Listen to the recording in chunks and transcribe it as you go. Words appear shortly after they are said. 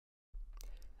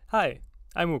Hi,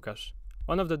 I'm Łukasz,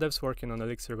 one of the devs working on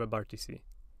Elixir WebRTC.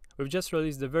 We've just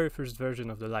released the very first version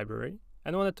of the library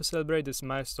and wanted to celebrate this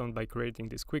milestone by creating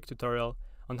this quick tutorial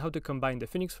on how to combine the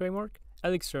Nx framework,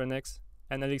 Elixir Nx,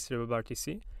 and Elixir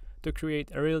WebRTC to create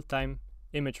a real-time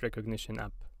image recognition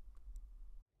app.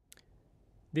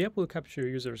 The app will capture your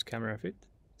user's camera feed,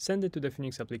 send it to the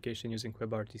Nx application using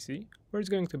WebRTC, where it's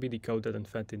going to be decoded and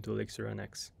fed into Elixir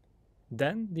Nx.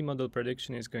 Then, the model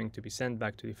prediction is going to be sent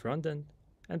back to the frontend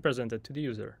and presented to the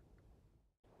user.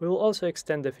 We will also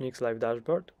extend the Nx Live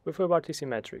dashboard with WebRTC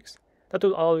metrics that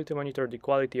will allow you to monitor the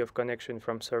quality of connection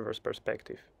from server's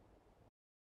perspective.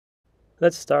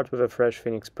 Let's start with a fresh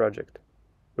Nx project.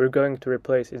 We're going to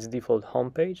replace its default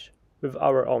homepage with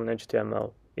our own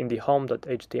HTML in the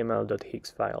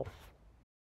home.html.hix file.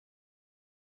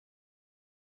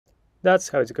 That's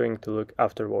how it's going to look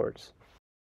afterwards.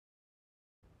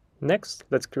 Next,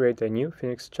 let's create a new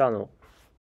Nx channel.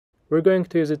 We're going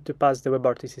to use it to pass the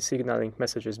WebRTC signaling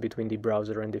messages between the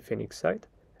browser and the Nx site,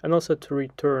 and also to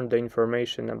return the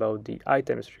information about the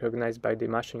items recognized by the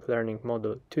machine learning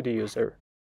model to the user.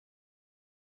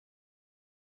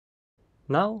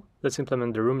 Now, let's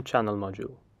implement the room channel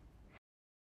module.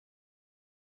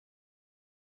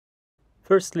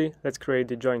 Firstly, let's create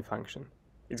the join function.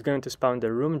 It's going to spawn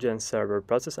the room gen server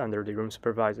process under the room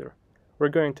supervisor. We're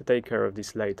going to take care of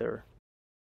this later.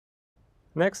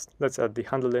 Next, let's add the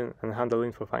handle-in and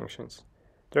handle-info functions.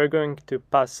 They're going to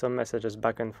pass some messages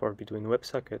back and forth between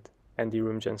WebSocket and the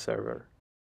room gen server.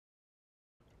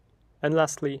 And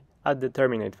lastly, add the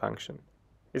terminate function.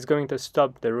 It's going to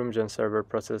stop the room gen server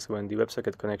process when the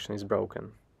WebSocket connection is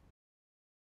broken.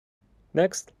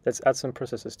 Next, let's add some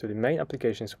processes to the main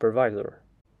application supervisor.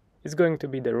 It's going to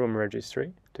be the room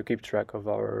registry to keep track of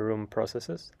our room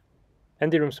processes,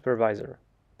 and the room supervisor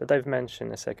that I've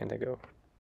mentioned a second ago.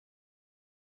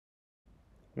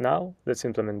 Now, let's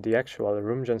implement the actual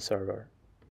room gen server.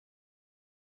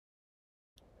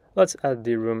 Let's add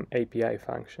the room API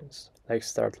functions, like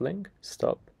start link,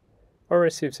 stop, or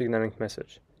receive signaling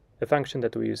message, a function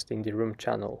that we used in the room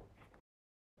channel.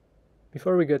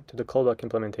 Before we get to the callback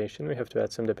implementation, we have to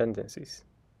add some dependencies.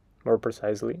 More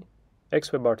precisely,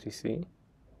 xWebRTC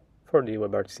for the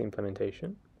WebRTC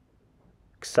implementation,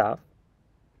 xaf,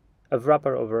 a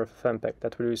wrapper over FFmpeg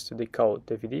that we use to decode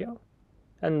the video,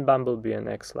 and Bumblebee and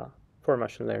xla for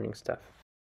machine learning stuff.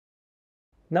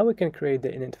 Now we can create the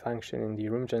init function in the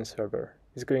room gen server.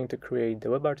 It's going to create the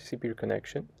WebRTC peer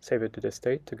connection, save it to the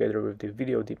state together with the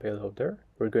video payloader.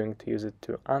 We're going to use it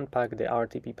to unpack the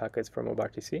RTP packets from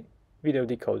WebRTC, video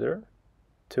decoder,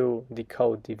 to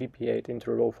decode the VP8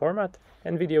 into raw format,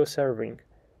 and video serving,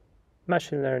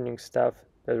 machine learning stuff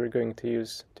that we're going to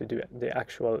use to do the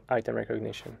actual item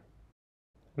recognition.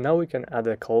 Now we can add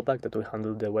a callback that will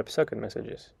handle the WebSocket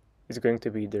messages. It's going to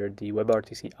be either the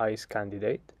WebRTC ICE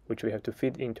candidate, which we have to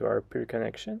feed into our peer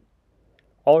connection,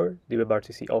 or the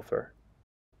WebRTC offer.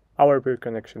 Our peer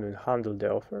connection will handle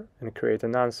the offer and create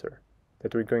an answer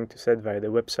that we're going to set via the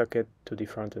WebSocket to the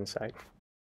frontend side.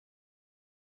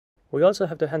 We also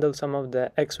have to handle some of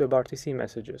the xWebRTC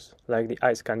messages, like the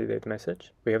ICE candidate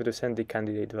message. We have to send the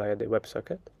candidate via the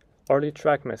WebSocket, or the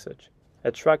track message.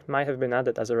 A track might have been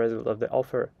added as a result of the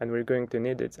offer, and we're going to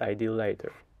need its ID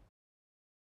later.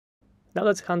 Now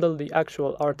let's handle the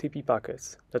actual RTP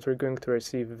packets that we're going to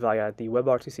receive via the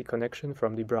WebRTC connection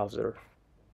from the browser.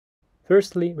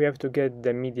 Firstly, we have to get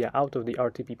the media out of the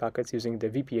RTP packets using the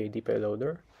VP8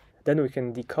 payloader. Then we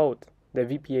can decode the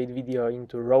VP8 video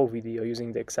into raw video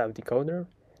using the xaf decoder,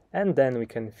 and then we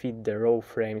can feed the raw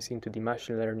frames into the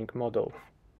machine learning model.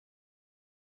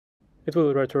 It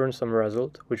will return some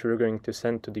result, which we're going to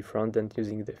send to the frontend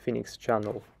using the Nx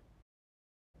channel.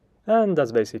 And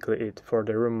that's basically it for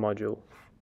the room module.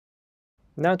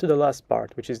 Now to the last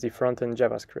part, which is the frontend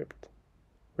JavaScript.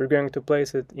 We're going to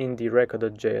place it in the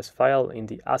reco.js file in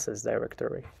the assets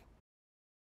directory.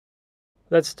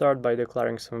 Let's start by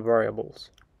declaring some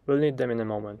variables. We'll need them in a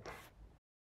moment.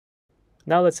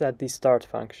 Now let's add the start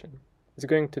function. It's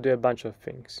going to do a bunch of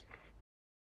things.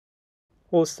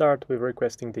 We'll start with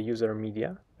requesting the user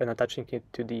media and attaching it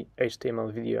to the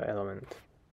HTML video element.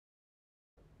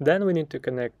 Then we need to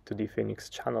connect to the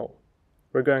Nx channel.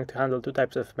 We're going to handle two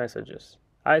types of messages,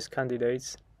 ICE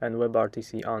candidates and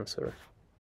WebRTC answer.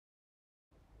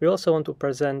 We also want to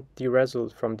present the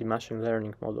result from the machine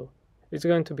learning model. It's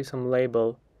going to be some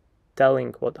label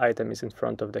telling what item is in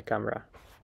front of the camera.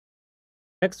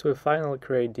 Next, we'll finally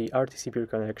create the RTC peer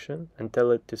connection and tell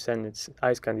it to send its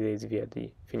ICE candidates via the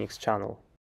Nx channel.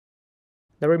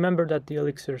 Now remember that the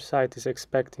Elixir site is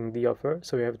expecting the offer,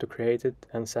 so we have to create it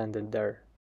and send it there.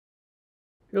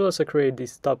 We'll also create the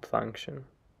stop function.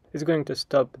 is going to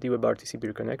stop the WebRTC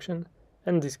peer connection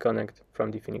and disconnect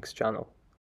from the Nx channel.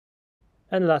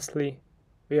 And lastly,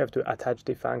 we have to attach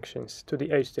the functions to the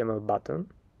HTML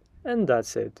button, and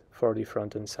that's it for the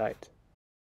front-end side.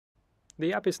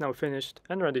 The app is now finished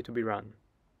and ready to be run.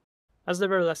 As the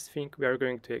very last thing, we are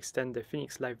going to extend the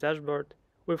Nx Live dashboard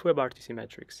with WebRTC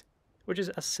metrics, which is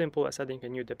as simple as adding a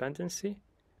new dependency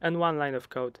and one line of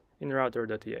code in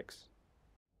router.ex.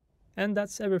 And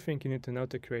that's everything you need to know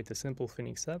to create a simple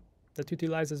Nx app that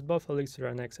utilizes both Elixir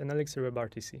Nx and Elixir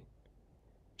WebRTC.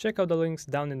 Check out the links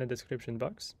down in the description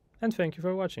box, and thank you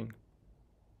for watching.